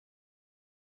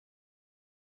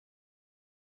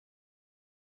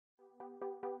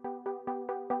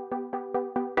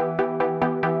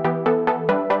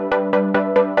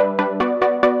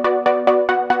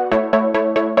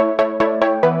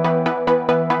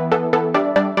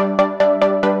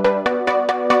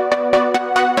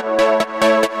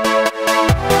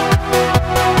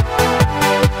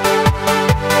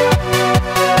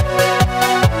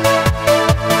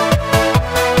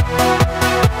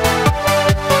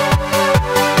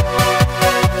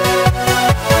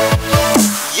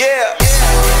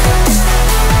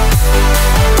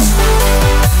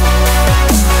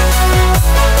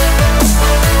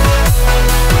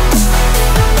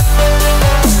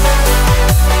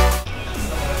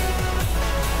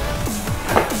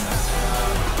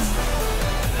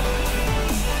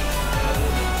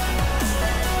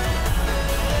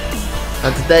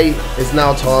And today is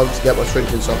now time to get my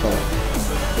shrinking sock on,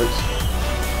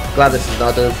 which Gladys is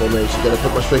now doing for me. She's going to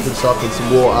put my shrinking sock in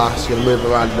some water, she's going to move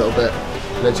around a little bit,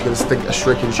 and then she's going to stick a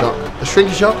shrinking shock. A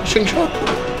shrinking shock? A shrinking shock?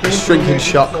 A shrinking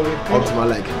shock onto my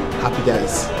leg. Happy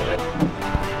days.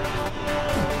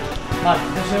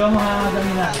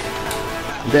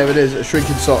 There it is, a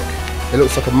shrinking sock. It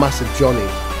looks like a massive Johnny.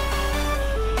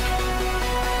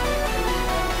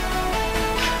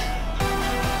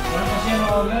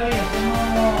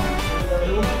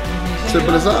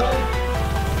 Simple as that.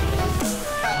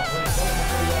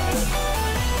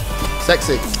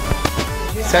 Sexy.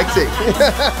 Sexy.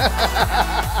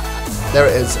 There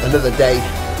it is, another day,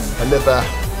 another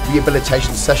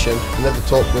rehabilitation session, another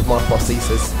talk with my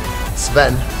prosthesis,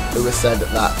 Sven, who has said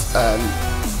that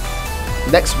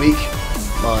next week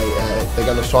they're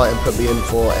going to try and put me in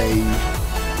for a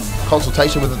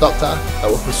consultation with a doctor that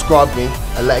will prescribe me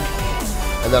a leg,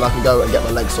 and then I can go and get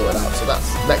my leg sorted out. So that's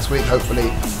next week,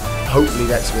 hopefully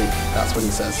next week, that's what he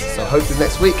says. So hopefully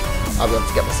next week I'll be able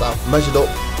to get myself measured up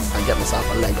and get myself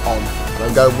a leg on. And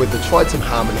I'm going with the Triton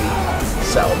Harmony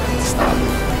setup to start with.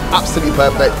 Absolutely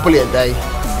perfect, brilliant day,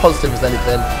 positive as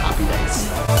anything, happy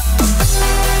days.